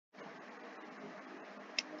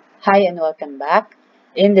Hi and welcome back.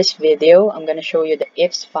 In this video, I'm going to show you the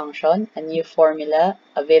IFS function, a new formula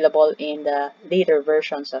available in the later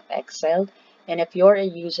versions of Excel. And if you're a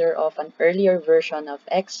user of an earlier version of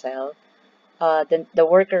Excel, then the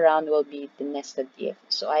workaround will be the nested if.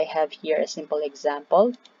 So I have here a simple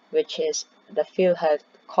example, which is the PhilHealth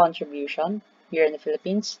contribution here in the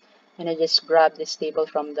Philippines. And I just grabbed this table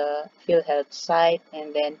from the PhilHealth site,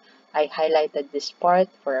 and then I highlighted this part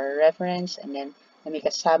for our reference, and then I make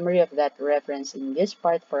a summary of that reference in this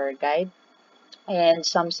part for our guide, and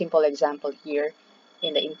some simple example here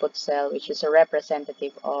in the input cell, which is a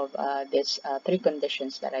representative of these three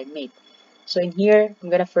conditions that I made. So in here, I'm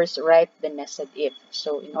going to first write the nested if.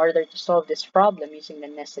 So in order to solve this problem using the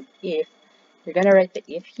nested if, you're going to write the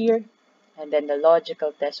if here, and then the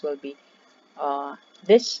logical test will be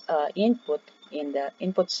this input in the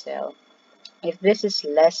input cell. If this is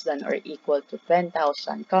less than or equal to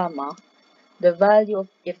 10,000, comma, the value of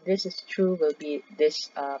if this is true will be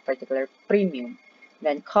this particular premium.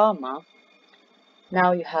 Then comma,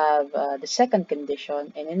 now you have the second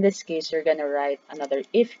condition, and in this case you're gonna write another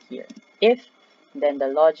if here. If, then the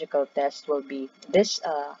logical test will be this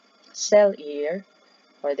cell here,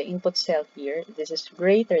 or the input cell here, this is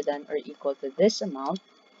greater than or equal to this amount,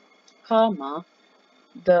 comma,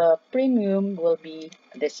 the premium will be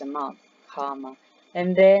this amount, comma.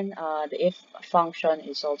 And then the if function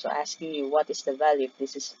is also asking you what is the value if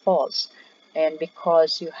this is false. And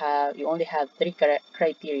because you only have three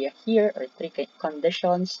criteria here, or three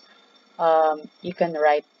conditions, you can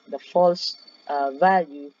write the false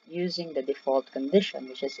value using the default condition,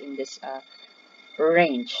 which is in this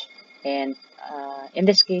range. And in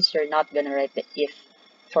this case, you're not going to write the if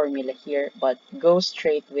formula here, but go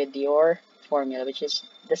straight with your formula, which is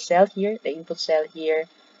the cell here, the input cell here,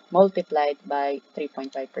 multiplied by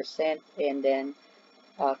 3.5%, and then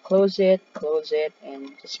close it,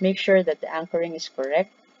 and just make sure that the anchoring is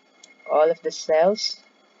correct. All of the cells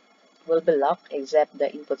will be locked except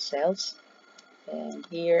the input cells, and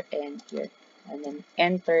here and here. And then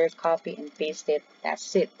enter, copy, and paste it.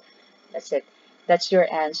 That's it. That's it. That's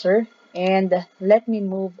your answer. And let me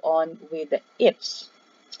move on with the ifs.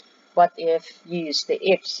 What if you use the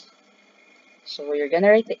ifs? So you're gonna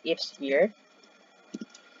write the ifs here,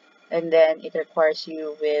 and then it requires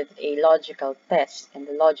you with a logical test, and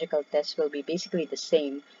the logical test will be basically the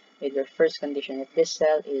same with your first condition. If this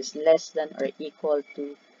cell is less than or equal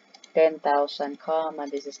to 10,000, comma,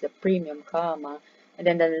 this is the premium, comma, and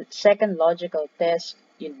then the second logical test,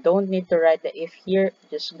 you don't need to write the if here,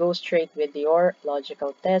 just go straight with your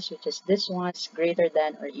logical test, which is this one is greater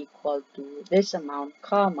than or equal to this amount,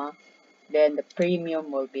 comma, then the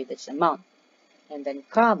premium will be this amount, and then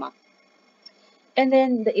comma. And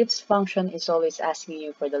then the ifs function is always asking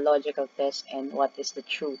you for the logical test and what is the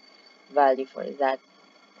true value for that.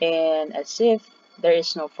 And as if there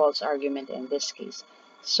is no false argument in this case.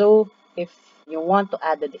 So if you want to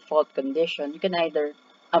add the default condition, you can either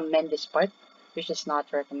amend this part, which is not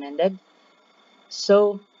recommended.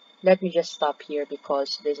 So let me just stop here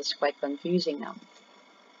because this is quite confusing now.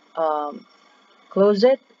 Close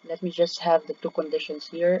it. Let me just have the two conditions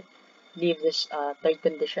here. Leave this third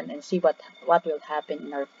condition and see what will happen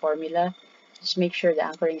in our formula. Just make sure the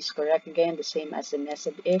anchoring is correct again, the same as the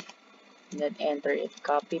nested if. And then enter it,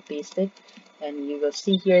 copy, paste it, and you will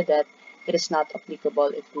see here that it is not applicable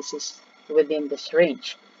if this is within this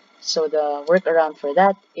range. So the workaround for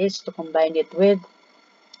that is to combine it with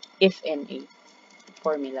if NA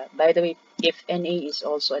formula. By the way, if NA is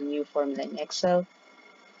also a new formula in Excel.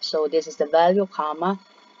 So this is the value, comma.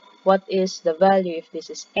 What is the value if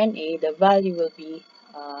this is NA? The value will be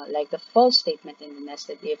like the false statement in the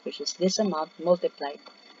nested if, which is this amount multiplied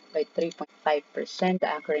by 3.5%.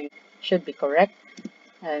 The anchoring should be correct,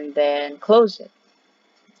 and then close it,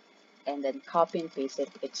 and then copy and paste it.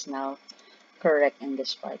 It's now correct in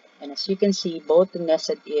this part. And as you can see, both the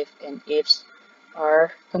nested if and ifs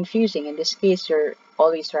are confusing. In this case, you're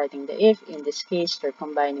always writing the if. In this case, you're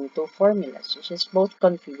combining two formulas, which is both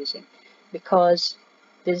confusing because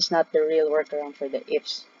this is not the real workaround for the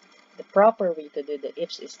ifs. The proper way to do the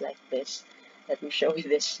ifs is like this. Let me show you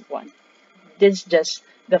this one. This is just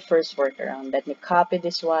the first workaround. Let me copy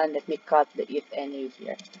this one. Let me cut the if NA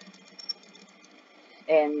here.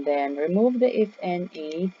 And then remove the if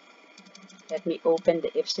NA. Let me open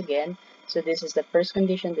the ifs again. So this is the first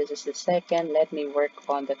condition. This is the second. Let me work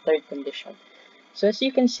on the third condition. So as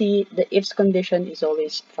you can see, the ifs condition is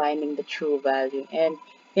always finding the true value. And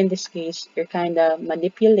in this case, you're kind of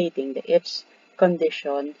manipulating the ifs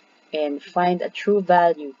condition and find a true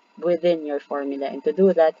value within your formula. And to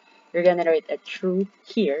do that, you're going to write a true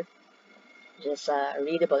here, just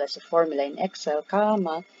readable as a formula in Excel,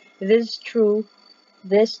 comma, If this is true,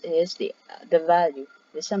 this is the value,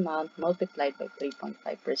 this amount multiplied by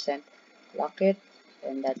 3.5%. Lock it,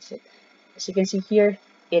 and that's it. As you can see here,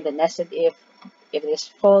 in the nested if it is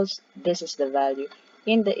false, this is the value.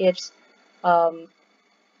 In the ifs, um,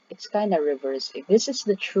 it's kind of reverse. If this is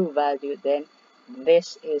the true value, then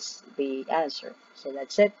this is the answer. So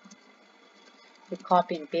that's it. You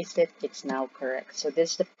copy and paste it, it's now correct. So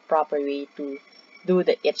this is the proper way to do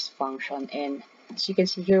the ifs function. And as you can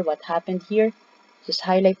see here, what happened here, just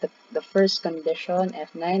highlight the first condition,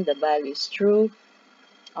 F9, the value is true.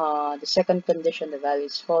 The second condition, the value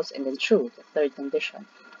is false, and then true, the third condition.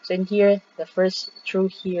 So in here, the first true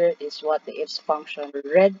here is what the ifs function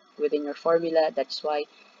read within your formula. That's why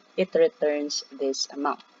it returns this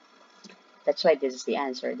amount. That's why this is the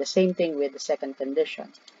answer. The same thing with the second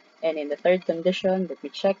condition. And in the third condition, let me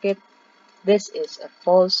check it. This is a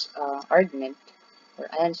false argument or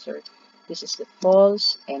answer. This is the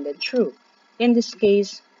false and the true. In this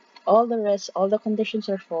case, all the conditions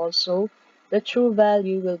are false, so the true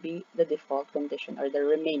value will be the default condition or the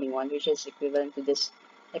remaining one, which is equivalent to this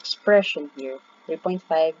expression here,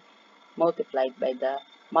 3.5 multiplied by the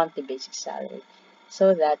monthly basic salary.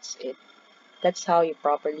 So that's it. That's how you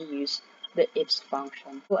properly use the ifs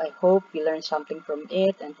function. So I hope you learned something from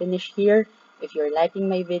it and finish here. If you're liking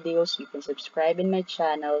my videos, you can subscribe in my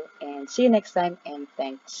channel and see you next time and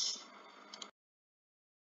thanks.